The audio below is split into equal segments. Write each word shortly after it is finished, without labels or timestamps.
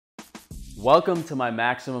Welcome to my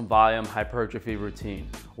maximum volume hypertrophy routine,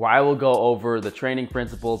 where I will go over the training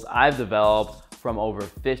principles I've developed from over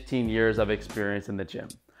 15 years of experience in the gym.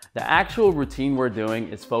 The actual routine we're doing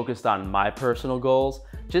is focused on my personal goals,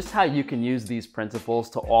 just how you can use these principles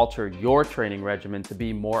to alter your training regimen to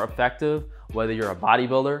be more effective, whether you're a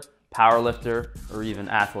bodybuilder, powerlifter, or even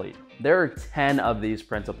athlete. There are 10 of these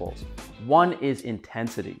principles. One is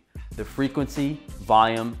intensity, the frequency,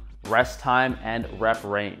 volume, rest time, and rep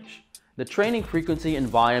range. The training frequency and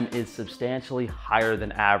volume is substantially higher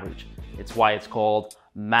than average. It's why it's called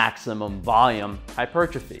maximum volume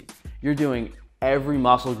hypertrophy. You're doing every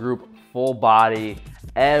muscle group, full body,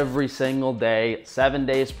 every single day, 7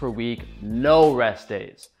 days per week, no rest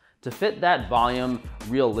days. To fit that volume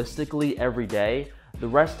realistically every day, the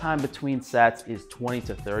rest time between sets is 20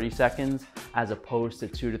 to 30 seconds as opposed to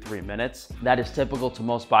 2 to 3 minutes. That is typical to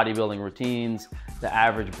most bodybuilding routines, the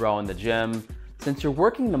average bro in the gym. Since you're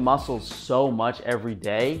working the muscles so much every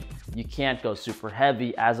day, you can't go super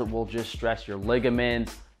heavy as it will just stress your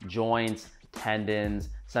ligaments, joints, tendons,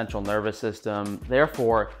 central nervous system.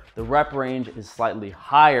 Therefore, the rep range is slightly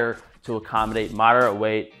higher to accommodate moderate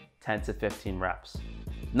weight, 10 to 15 reps.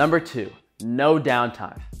 Number 2, no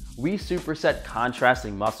downtime. We superset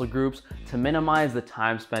contrasting muscle groups to minimize the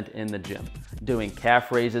time spent in the gym, doing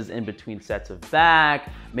calf raises in between sets of back,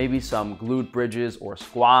 maybe some glute bridges or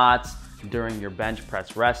squats during your bench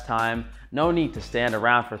press rest time. No need to stand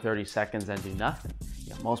around for 30 seconds and do nothing.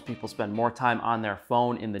 Most people spend more time on their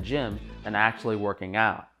phone in the gym than actually working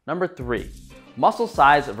out. Number 3, muscle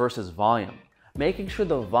size versus volume. Making sure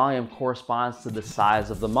the volume corresponds to the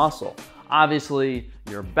size of the muscle. Obviously,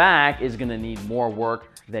 your back is gonna need more work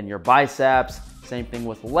than your biceps. Same thing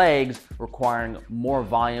with legs, requiring more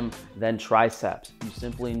volume than triceps. You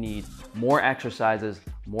simply need more exercises,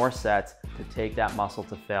 more sets to take that muscle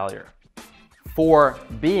to failure. 4,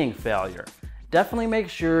 being failure. Definitely make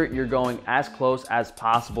sure you're going as close as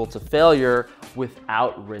possible to failure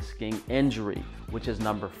without risking injury, which is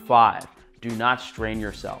number 5. Do not strain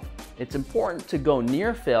yourself. It's important to go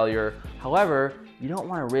near failure, however, you don't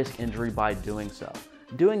want to risk injury by doing so.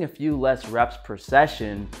 Doing a few less reps per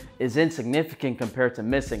session is insignificant compared to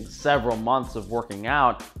missing several months of working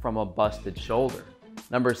out from a busted shoulder.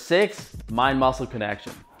 Number 6, mind-muscle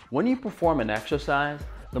connection. When you perform an exercise,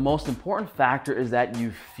 the most important factor is that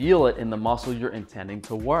you feel it in the muscle you're intending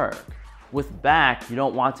to work. With back, you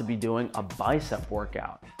don't want to be doing a bicep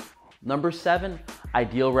workout. Number 7,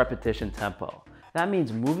 ideal repetition tempo. That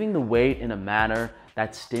means moving the weight in a manner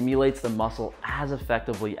that stimulates the muscle as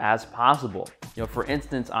effectively as possible. For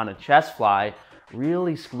instance, on a chest fly,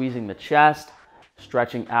 really squeezing the chest,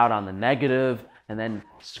 stretching out on the negative, and then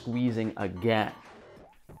squeezing again.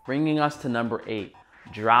 Bringing us to number 8,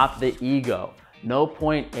 drop the ego. No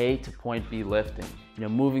point A to point B lifting,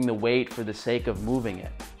 moving the weight for the sake of moving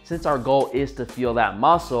it. Since our goal is to feel that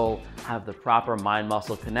muscle, have the proper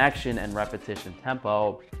mind-muscle connection and repetition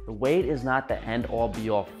tempo, the weight is not the end-all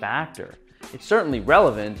be-all factor. It's certainly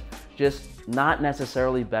relevant, just not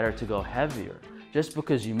necessarily better to go heavier. Just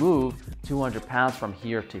because you move 200 pounds from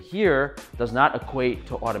here to here does not equate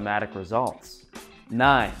to automatic results.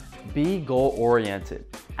 9, be goal-oriented.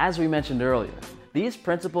 As we mentioned earlier, these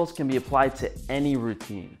principles can be applied to any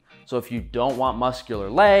routine. So if you don't want muscular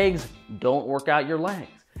legs, don't work out your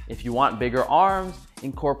legs. If you want bigger arms,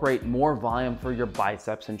 incorporate more volume for your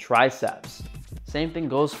biceps and triceps. Same thing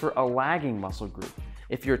goes for a lagging muscle group.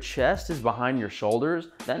 If your chest is behind your shoulders,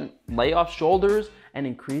 then lay off shoulders and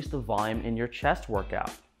increase the volume in your chest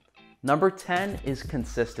workout. Number 10 is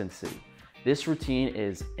consistency. This routine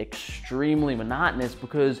is extremely monotonous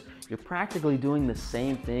because you're practically doing the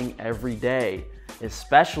same thing every day,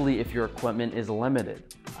 especially if your equipment is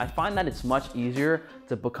limited. I find that it's much easier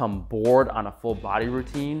to become bored on a full body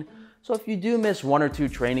routine. So if you do miss 1 or 2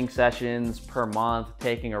 training sessions per month,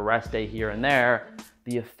 taking a rest day here and there,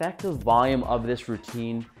 the effective volume of this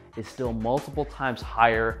routine is still multiple times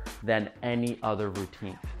higher than any other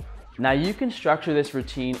routine. Now you can structure this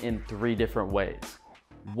routine in 3 different ways.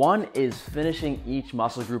 One is finishing each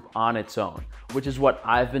muscle group on its own, which is what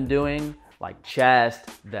I've been doing, like chest,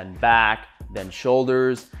 then back, then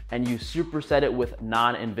shoulders, and you superset it with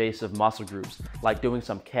non-invasive muscle groups, like doing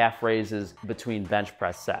some calf raises between bench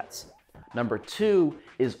press sets. Number 2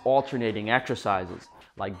 is alternating exercises,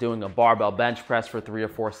 like doing a barbell bench press for 3 or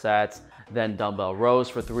 4 sets, then dumbbell rows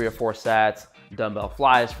for 3 or 4 sets, dumbbell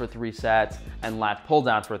flies for 3 sets, and lat pull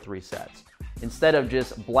downs for 3 sets. Instead of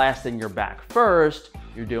just blasting your back first,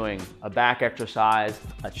 you're doing a back exercise,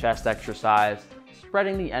 a chest exercise,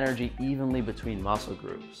 spreading the energy evenly between muscle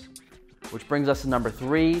groups. Which brings us to number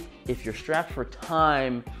 3. If you're strapped for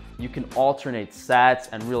time, You can alternate sets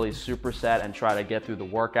and really superset and try to get through the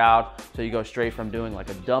workout. So you go straight from doing like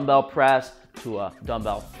a dumbbell press to a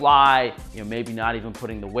dumbbell fly, maybe not even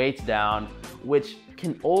putting the weights down, which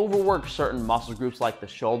can overwork certain muscle groups like the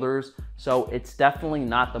shoulders. So it's definitely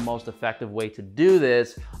not the most effective way to do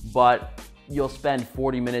this, but you'll spend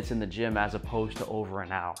 40 minutes in the gym as opposed to over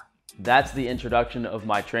an hour. That's the introduction of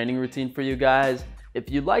my training routine for you guys. If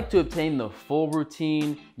you'd like to obtain the full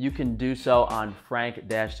routine, you can do so on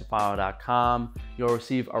frank-tufano.com. You'll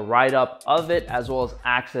receive a write-up of it as well as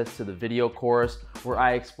access to the video course where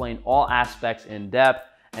I explain all aspects in depth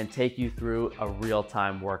and take you through a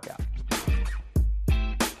real-time workout.